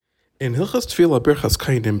In Hilchas Tfilah, Birchas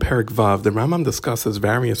Kohanim, Perek Vav, the Rambam discusses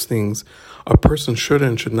various things a person should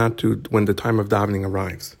and should not do when the time of davening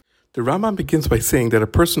arrives. The Rambam begins by saying that a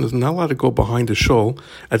person is not allowed to go behind the shul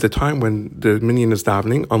at the time when the minyan is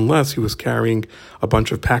davening unless he was carrying a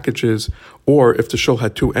bunch of packages or if the shul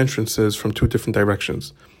had two entrances from two different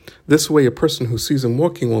directions. This way, a person who sees him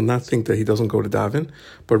walking will not think that he doesn't go to daven,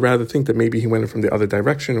 but rather think that maybe he went in from the other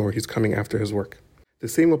direction or he's coming after his work. The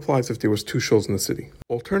same applies if there was two shuls in the city.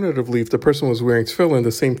 Alternatively, if the person was wearing tefillin,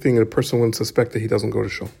 the same thing, the person wouldn't suspect that he doesn't go to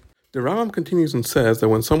shul. The Rambam continues and says that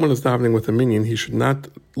when someone is davening with a minyan, he should not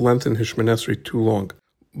lengthen his Shemoneh Esrei too long,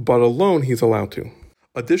 but alone he's allowed to.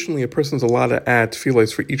 Additionally, a person is allowed to add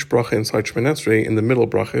tefillahs for each bracha inside Shemoneh Esrei in the middle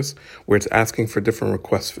brachas, where it's asking for different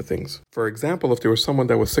requests for things. For example, if there was someone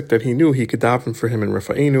that was sick that he knew, he could daven for him in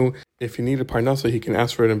Rafa'enu. If he needed parnasa, he can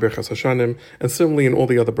ask for it in Birchas Hashanim, and similarly in all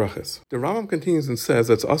the other brachas. The Rambam continues and says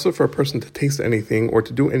that it's also for a person to taste anything or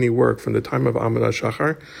to do any work from the time of Amud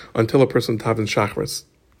Shachar until a person davens Shachris.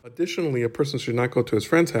 Additionally, a person should not go to his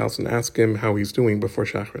friend's house and ask him how he's doing before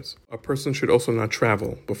Shachris. A person should also not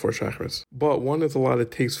travel before Shachris. But one is allowed to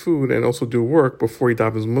taste food and also do work before he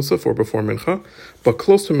davens Musaf or before Mincha, but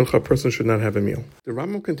close to Mincha, a person should not have a meal. The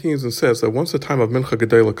Rambam continues and says that once the time of Mincha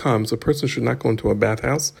Gedolah comes, a person should not go into a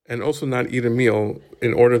bathhouse and also not eat a meal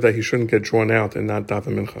in order that he shouldn't get drawn out and not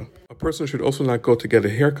daven Mincha. A person should also not go to get a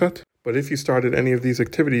haircut, but if he started any of these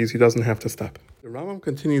activities, he doesn't have to stop. The Rambam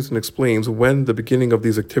continues and explains when the beginning of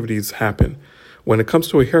these activities happen. When it comes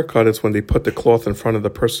to a haircut, it's when they put the cloth in front of the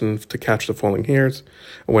person to catch the falling hairs.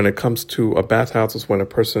 And when it comes to a bathhouse, it's when a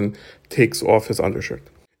person takes off his undershirt.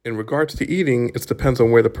 In regards to eating, it depends on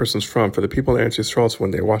where the person's from. For the people in Eretz Yisrael, it's when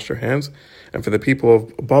they wash their hands, and for the people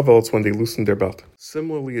of Bavel, it's when they loosen their belt.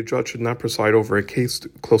 Similarly, a judge should not preside over a case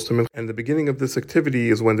close to Mincha, and the beginning of this activity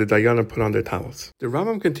is when the Dayanim put on their talis. The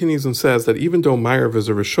Rambam continues and says that even though Ma'ariv is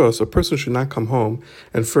a Rishus, a person should not come home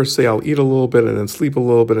and first say, I'll eat a little bit and then sleep a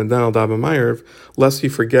little bit and then I'll daven Ma'ariv, lest he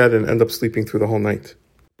forget and end up sleeping through the whole night.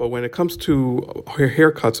 But when it comes to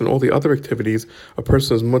haircuts and all the other activities, a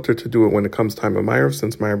person is mutter to do it when it comes time of Ma'ariv,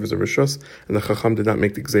 since Ma'ariv is a Rishus, and the Chacham did not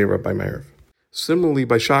make the Gzeira by Ma'ariv. Similarly,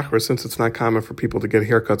 by Shachar, since it's not common for people to get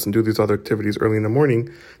haircuts and do these other activities early in the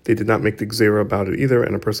morning, they did not make the Gzeira about it either,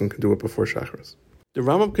 and a person can do it before Shachar. The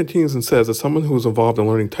Rambam continues and says that someone who is involved in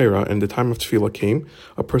learning Torah and the time of Tfilah came,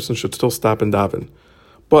 a person should still stop and daven.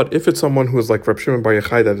 But if it's someone who is like Reb Shimon Bar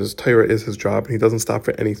Yochai, that his Torah is his job, and he doesn't stop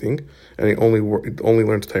for anything, and he only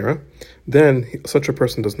learns Torah, then such a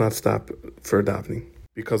person does not stop for davening.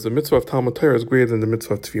 Because the mitzvah of Talmud Torah is greater than the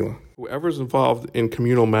mitzvah of Tfilah. Whoever is involved in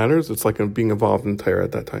communal matters, it's like being involved in Torah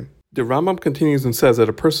at that time. The Rambam continues and says that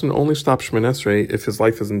a person only stops Shemoneh Esrei if his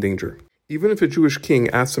life is in danger. Even if a Jewish king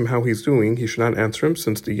asks him how he's doing, he should not answer him,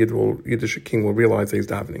 since the Yiddish king will realize that he's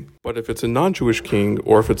davening. But if it's a non-Jewish king,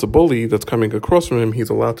 or if it's a bully that's coming across from him, he's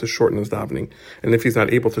allowed to shorten his davening. And if he's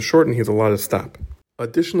not able to shorten, he's allowed to stop.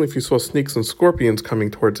 Additionally, if he saw snakes and scorpions coming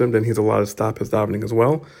towards him, then he's allowed to stop his davening as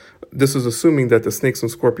well. This is assuming that the snakes and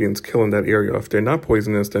scorpions kill in that area. If they're not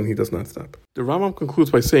poisonous, then he does not stop. The Rambam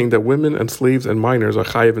concludes by saying that women and slaves and minors are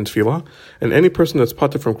chayiv in tefillah, and any person that's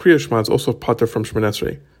pater from Kriya Shema is also pater from Shemoneh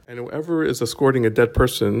Esrei. And whoever is escorting a dead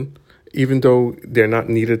person, even though they're not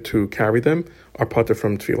needed to carry them, are pater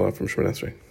from tefillah, from Shemoneh Esrei.